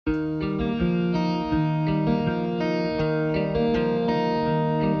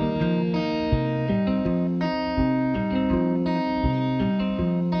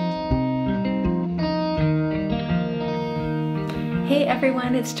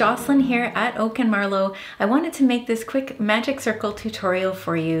everyone, it's Jocelyn here at Oak and Marlow. I wanted to make this quick magic circle tutorial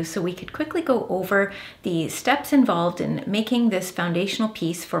for you so we could quickly go over the steps involved in making this foundational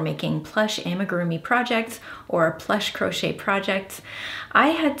piece for making plush amigurumi projects or plush crochet projects. I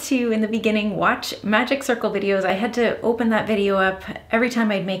had to, in the beginning, watch magic circle videos. I had to open that video up every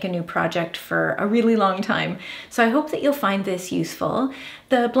time I'd make a new project for a really long time. So I hope that you'll find this useful.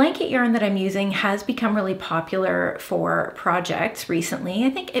 The blanket yarn that I'm using has become really popular for projects recently. I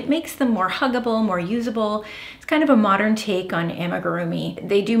think it makes them more huggable, more usable. It's kind of a modern take on amigurumi.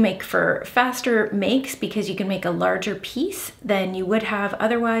 They do make for faster makes because you can make a larger piece than you would have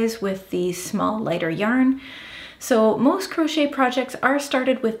otherwise with the small, lighter yarn. So most crochet projects are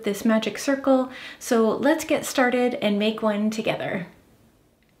started with this magic circle. So let's get started and make one together.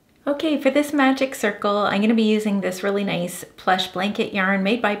 Okay, for this magic circle, I'm going to be using this really nice plush blanket yarn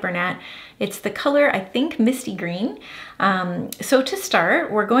made by Bernat. It's the color, I think, Misty Green. So to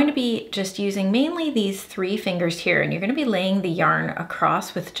start, we're going to be just using mainly these 3 fingers here, and you're going to be laying the yarn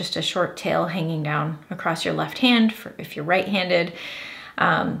across with just a short tail hanging down across your left hand for if you're right-handed.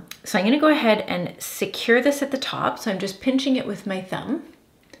 So I'm going to go ahead and secure this at the top. So I'm just pinching it with my thumb,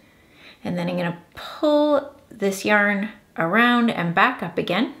 and then I'm going to pull this yarn around and back up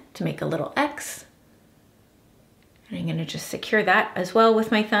again to make a little X. And I'm going to just secure that as well with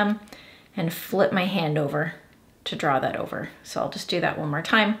my thumb and flip my hand over to draw that over. So I'll just do that one more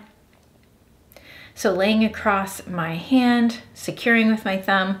time. So laying across my hand, securing with my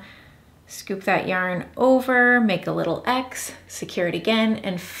thumb, scoop that yarn over, make a little X, secure it again,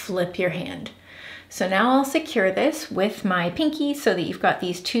 and flip your hand. So now I'll secure this with my pinky so that you've got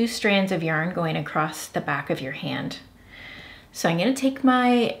these 2 strands of yarn going across the back of your hand. So I'm going to take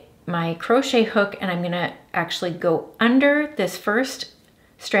my crochet hook and I'm going to actually go under this first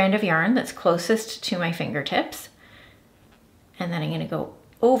strand of yarn that's closest to my fingertips. And then I'm going to go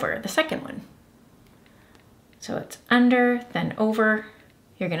over the second one. So it's under, then over.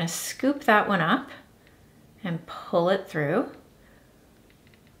 You're going to scoop that one up and pull it through.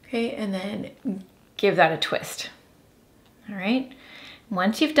 Okay, and then give that a twist. All right.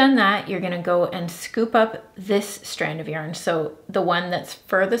 Once you've done that, you're going to go and scoop up this strand of yarn. So the one that's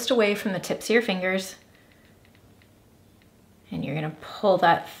furthest away from the tips of your fingers, and you're going to pull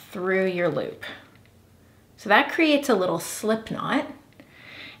that through your loop. So that creates a little slip knot,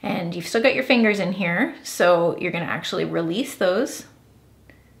 and you've still got your fingers in here. So you're going to actually release those.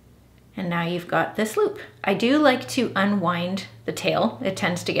 And now you've got this loop. I do like to unwind the tail. It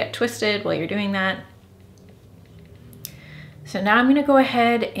tends to get twisted while you're doing that. So now I'm going to go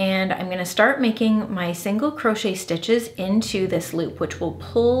ahead and I'm going to start making my single crochet stitches into this loop, which we'll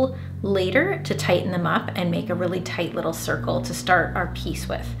pull later to tighten them up and make a really tight little circle to start our piece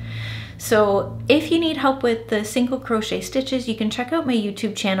with. So if you need help with the single crochet stitches, you can check out my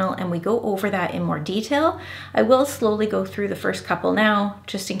YouTube channel and we go over that in more detail. I will slowly go through the first couple now,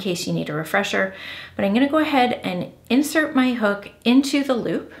 just in case you need a refresher, but I'm going to go ahead and insert my hook into the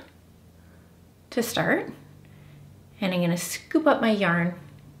loop to start. And I'm going to scoop up my yarn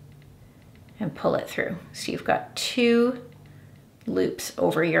and pull it through. So you've got 2 loops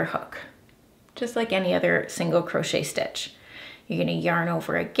over your hook, just like any other single crochet stitch. You're going to yarn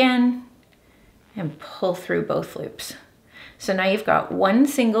over again and pull through both loops. So now you've got 1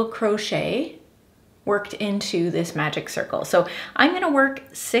 single crochet worked into this magic circle. So I'm going to work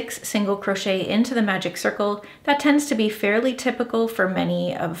 6 single crochet into the magic circle. That tends to be fairly typical for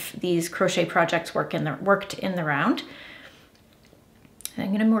many of these crochet projects worked in the round. And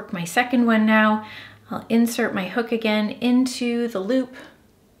I'm going to work my second one now. I'll insert my hook again into the loop.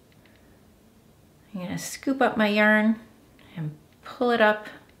 I'm going to scoop up my yarn and pull it up.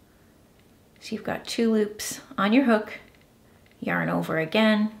 So you've got 2 loops on your hook, yarn over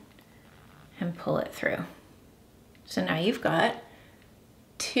again, and pull it through. So now you've got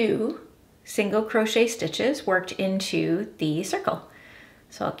 2 single crochet stitches worked into the circle.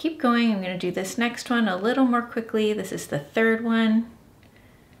 So I'll keep going. I'm going to do this next one a little more quickly. This is the 3rd one.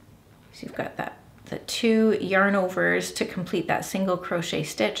 So you've got the 2 yarn overs to complete that single crochet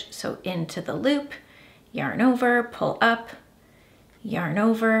stitch. So into the loop, yarn over, pull up, yarn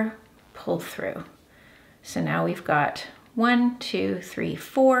over, pull through. So now we've got 1, 2, 3,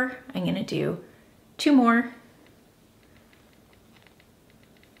 4. I'm going to do 2 more.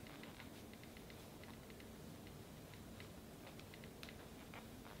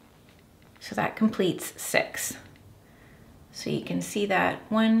 So that completes 6. So you can see that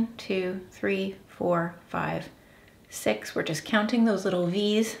 1, 2, 3, 4, 5, 6. We're just counting those little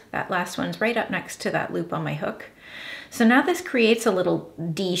V's. That last one's right up next to that loop on my hook. So now this creates a little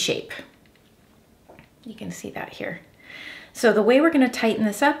D shape. You can see that here. So the way we're going to tighten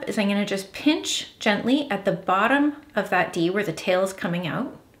this up is I'm going to just pinch gently at the bottom of that D where the tail is coming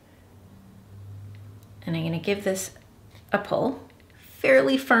out. And I'm going to give this a pull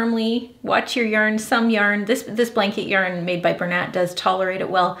fairly firmly. Watch your yarn. Some yarn, this blanket yarn made by Bernat does tolerate it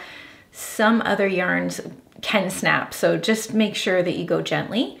well. Some other yarns can snap, so just make sure that you go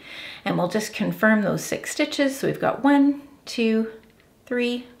gently. And we'll just confirm those 6 stitches. So we've got 1, 2,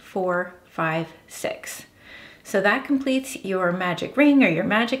 3, 4, 5, 6. So that completes your magic ring or your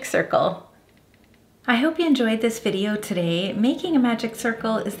magic circle. I hope you enjoyed this video today. Making a magic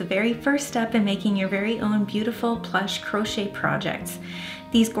circle is the very first step in making your very own beautiful plush crochet projects.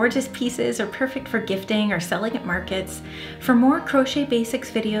 These gorgeous pieces are perfect for gifting or selling at markets. For more crochet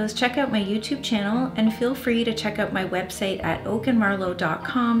basics videos, check out my YouTube channel and feel free to check out my website at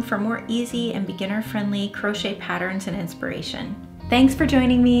oakandmarlow.com for more easy and beginner-friendly crochet patterns and inspiration. Thanks for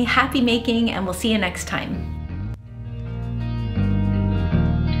joining me, happy making, and we'll see you next time.